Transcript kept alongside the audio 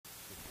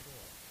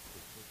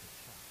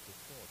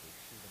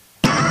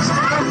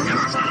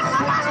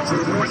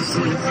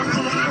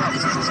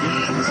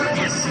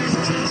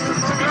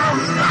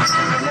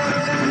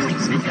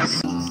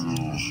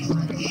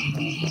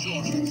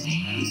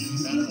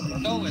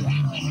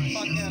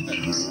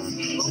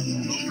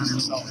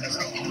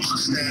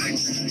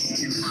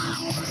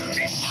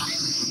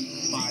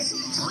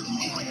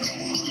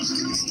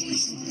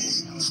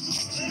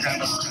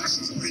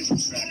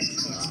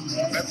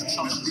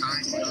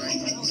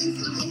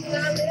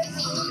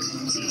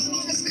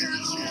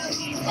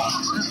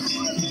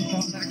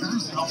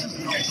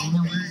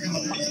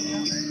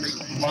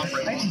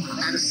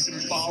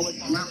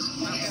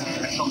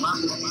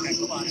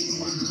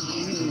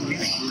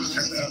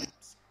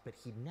But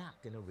he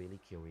napped in a really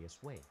curious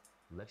way.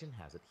 Legend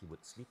has it he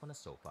would sleep on a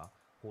sofa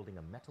holding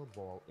a metal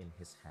ball in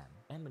his hand,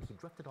 and when he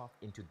drifted off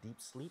into deep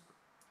sleep,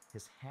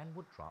 his hand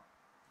would drop,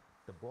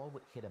 the ball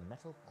would hit a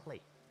metal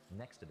plate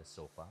next to the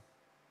sofa,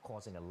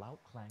 causing a loud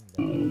clang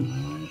that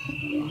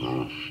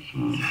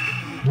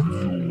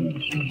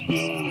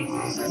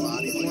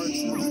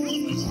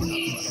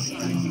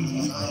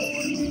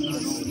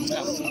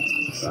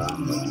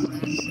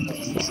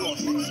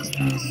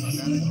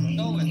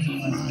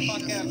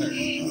fuck ever.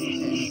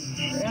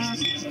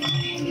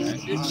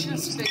 You're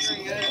just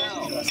figuring it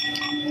out.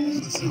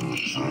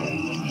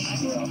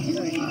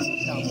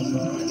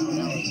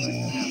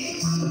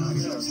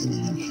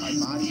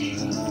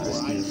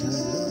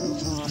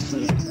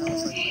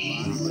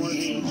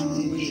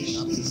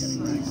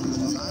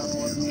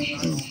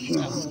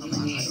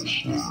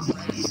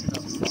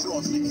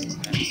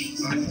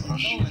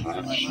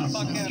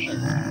 Fuck ever.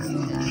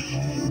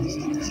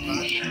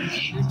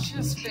 You're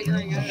just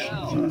figuring it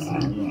out.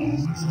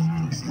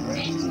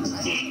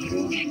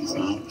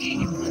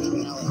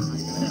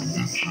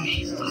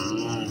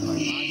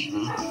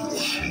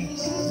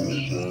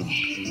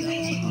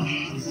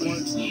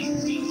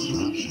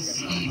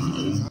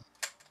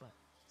 But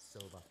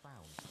Silva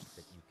found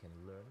that you can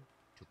learn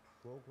to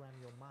program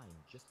your mind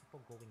just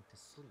before going to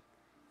sleep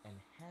and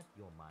have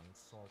your mind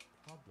solve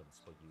problems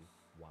for you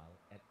while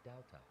at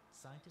Delta.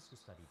 Scientists who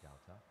study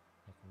Delta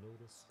have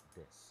noticed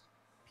this.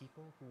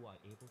 People who are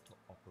able to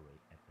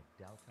operate at the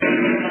Delta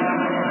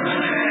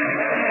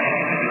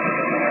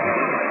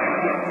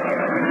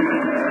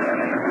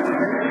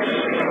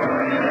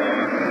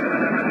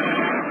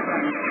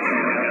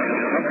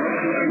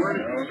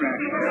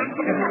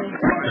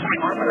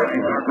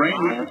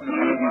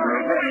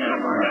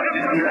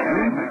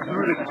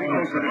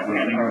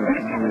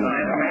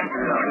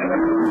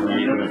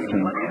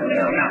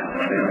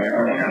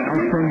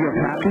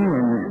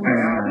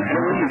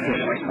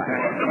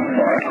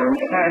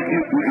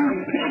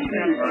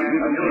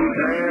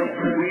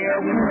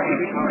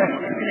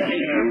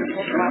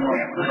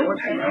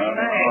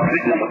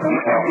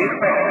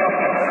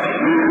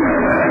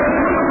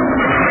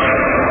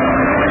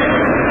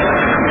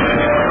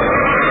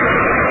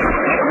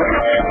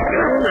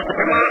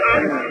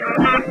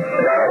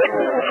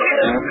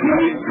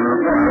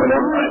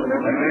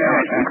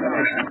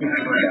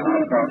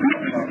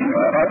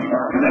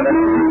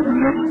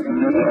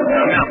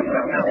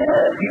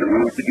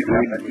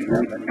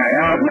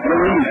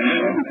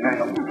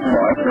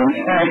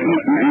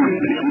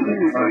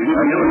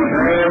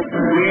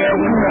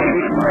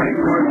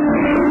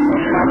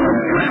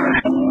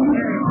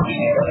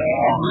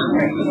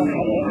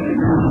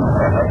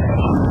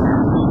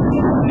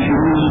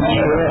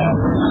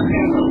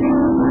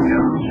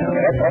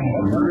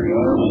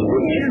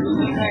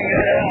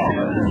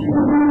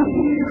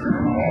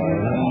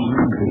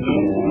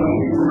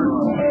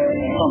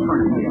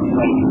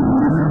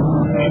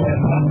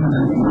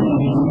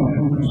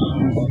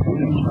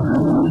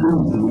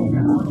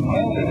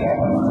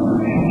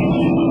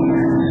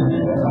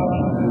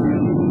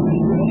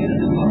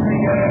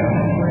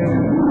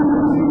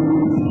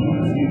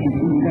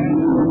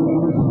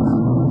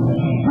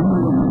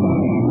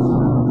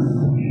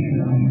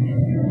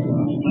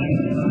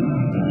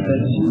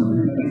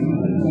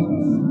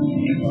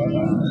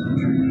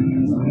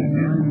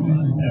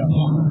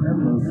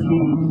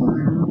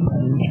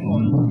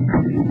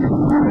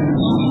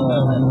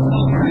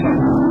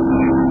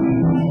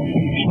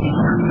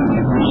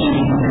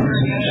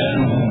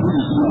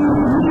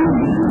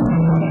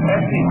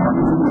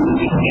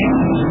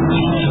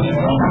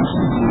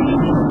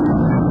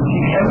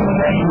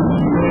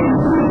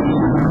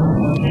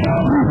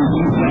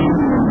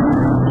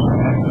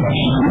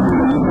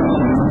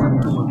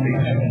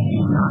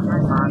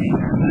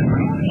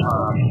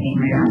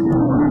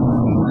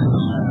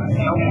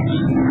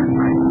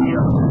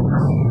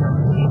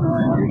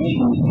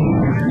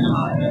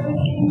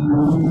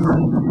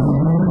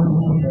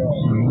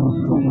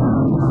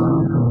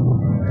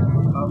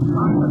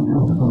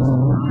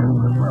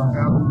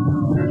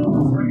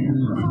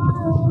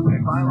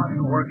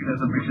biological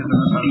organism, which is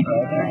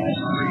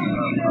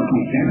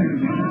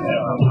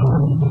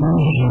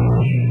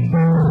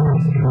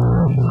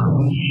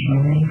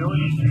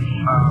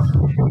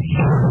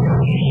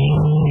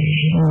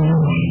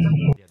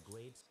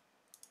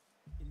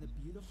In the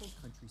beautiful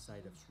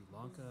countryside of Sri Lanka,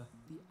 Lanka,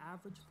 the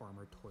average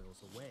farmer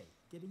toils away,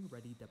 getting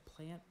ready to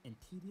plant and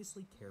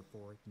tediously care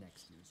for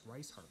next year's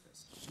rice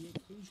harvest. The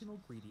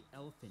occasional greedy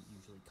elephant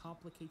usually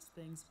complicates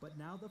things, but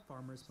now the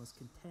farmers must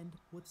contend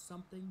with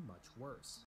something much worse.